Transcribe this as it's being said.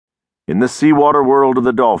In the seawater world of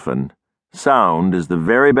the dolphin, sound is the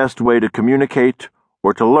very best way to communicate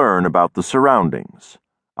or to learn about the surroundings,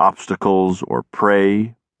 obstacles or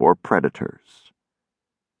prey or predators.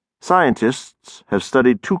 Scientists have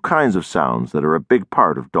studied two kinds of sounds that are a big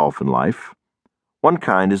part of dolphin life. One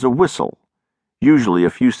kind is a whistle, usually a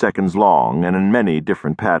few seconds long and in many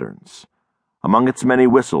different patterns. Among its many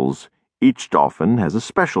whistles, each dolphin has a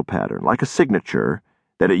special pattern, like a signature,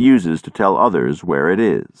 that it uses to tell others where it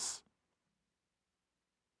is.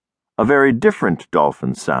 A very different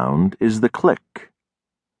dolphin sound is the click.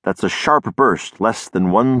 That's a sharp burst less than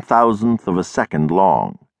 1/1000th of a second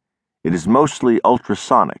long. It is mostly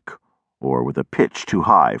ultrasonic, or with a pitch too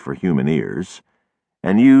high for human ears,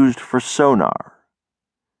 and used for sonar.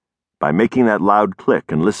 By making that loud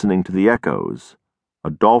click and listening to the echoes, a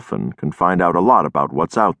dolphin can find out a lot about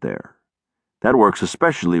what's out there. That works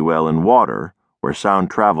especially well in water, where sound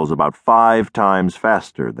travels about 5 times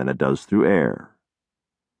faster than it does through air.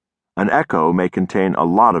 An echo may contain a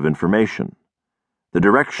lot of information. The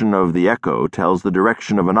direction of the echo tells the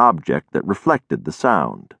direction of an object that reflected the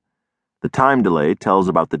sound. The time delay tells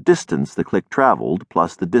about the distance the click traveled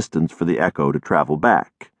plus the distance for the echo to travel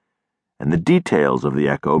back. And the details of the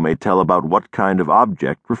echo may tell about what kind of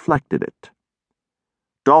object reflected it.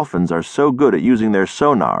 Dolphins are so good at using their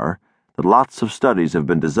sonar that lots of studies have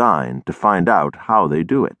been designed to find out how they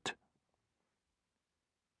do it.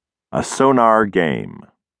 A sonar game.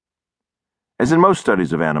 As in most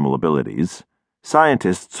studies of animal abilities,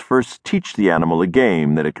 scientists first teach the animal a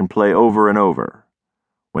game that it can play over and over.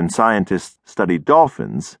 When scientists study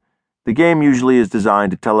dolphins, the game usually is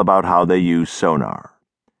designed to tell about how they use sonar.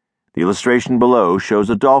 The illustration below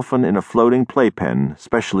shows a dolphin in a floating playpen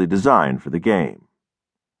specially designed for the game.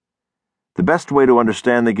 The best way to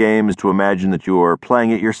understand the game is to imagine that you're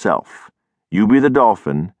playing it yourself. You be the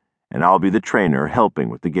dolphin, and I'll be the trainer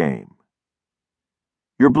helping with the game.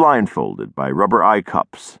 You're blindfolded by rubber eye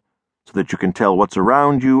cups so that you can tell what's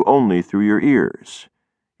around you only through your ears.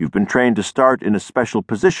 You've been trained to start in a special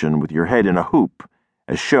position with your head in a hoop,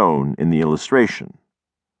 as shown in the illustration.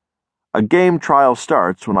 A game trial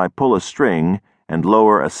starts when I pull a string and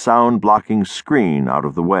lower a sound-blocking screen out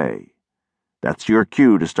of the way. That's your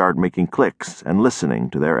cue to start making clicks and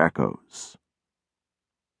listening to their echoes.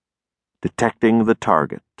 Detecting the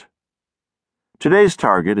target. Today's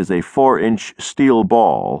target is a 4-inch steel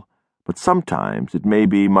ball, but sometimes it may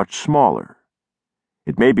be much smaller.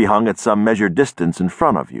 It may be hung at some measured distance in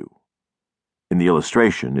front of you. In the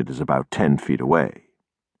illustration, it is about 10 feet away.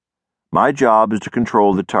 My job is to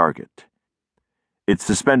control the target. It's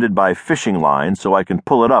suspended by fishing line so I can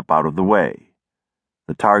pull it up out of the way.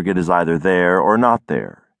 The target is either there or not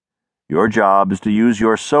there. Your job is to use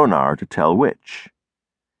your sonar to tell which.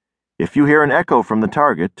 If you hear an echo from the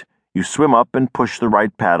target, you swim up and push the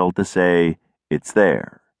right paddle to say, "It's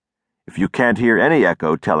there." If you can't hear any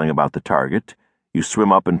echo telling about the target, you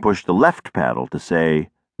swim up and push the left paddle to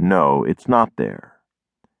say, "No, it's not there."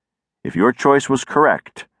 If your choice was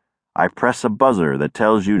correct, I press a buzzer that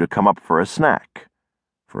tells you to come up for a snack.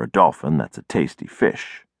 For a dolphin, that's a tasty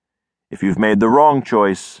fish. If you've made the wrong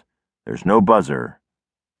choice, there's no buzzer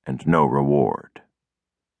and no reward.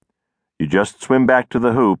 You just swim back to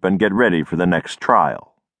the hoop and get ready for the next trial.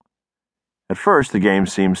 At first, the game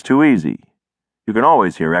seems too easy. You can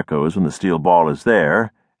always hear echoes when the steel ball is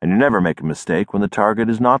there, and you never make a mistake when the target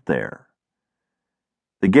is not there.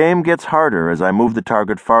 The game gets harder as I move the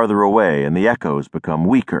target farther away and the echoes become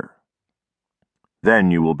weaker.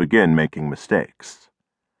 Then you will begin making mistakes.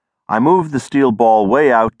 I move the steel ball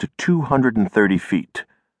way out to 230 feet,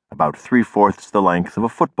 about 3/4 the length of a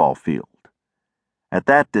football field. At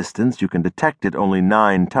that distance, you can detect it only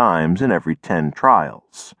 9 times in every 10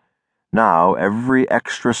 trials. Now, every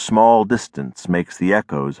extra small distance makes the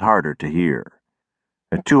echoes harder to hear.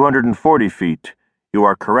 At 240 feet, you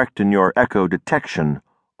are correct in your echo detection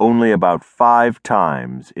only about 5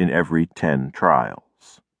 times in every 10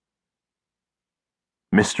 trials.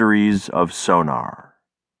 Mysteries of Sonar.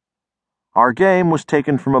 Our game was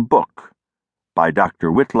taken from a book by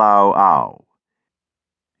Dr. Whitlau Au.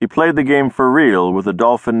 He played the game for real with a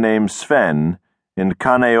dolphin named Sven in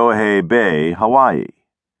Kaneohe Bay, Hawaii.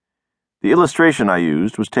 The illustration I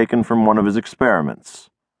used was taken from one of his experiments.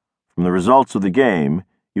 From the results of the game,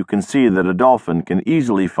 you can see that a dolphin can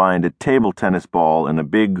easily find a table tennis ball in a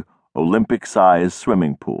big, Olympic-sized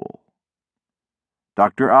swimming pool.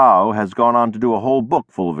 Dr. Au has gone on to do a whole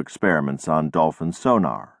book full of experiments on dolphin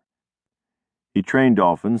sonar. He trained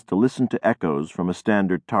dolphins to listen to echoes from a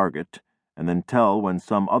standard target and then tell when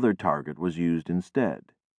some other target was used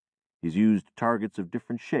instead. He's used targets of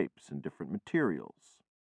different shapes and different materials.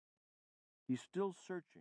 He's still searching.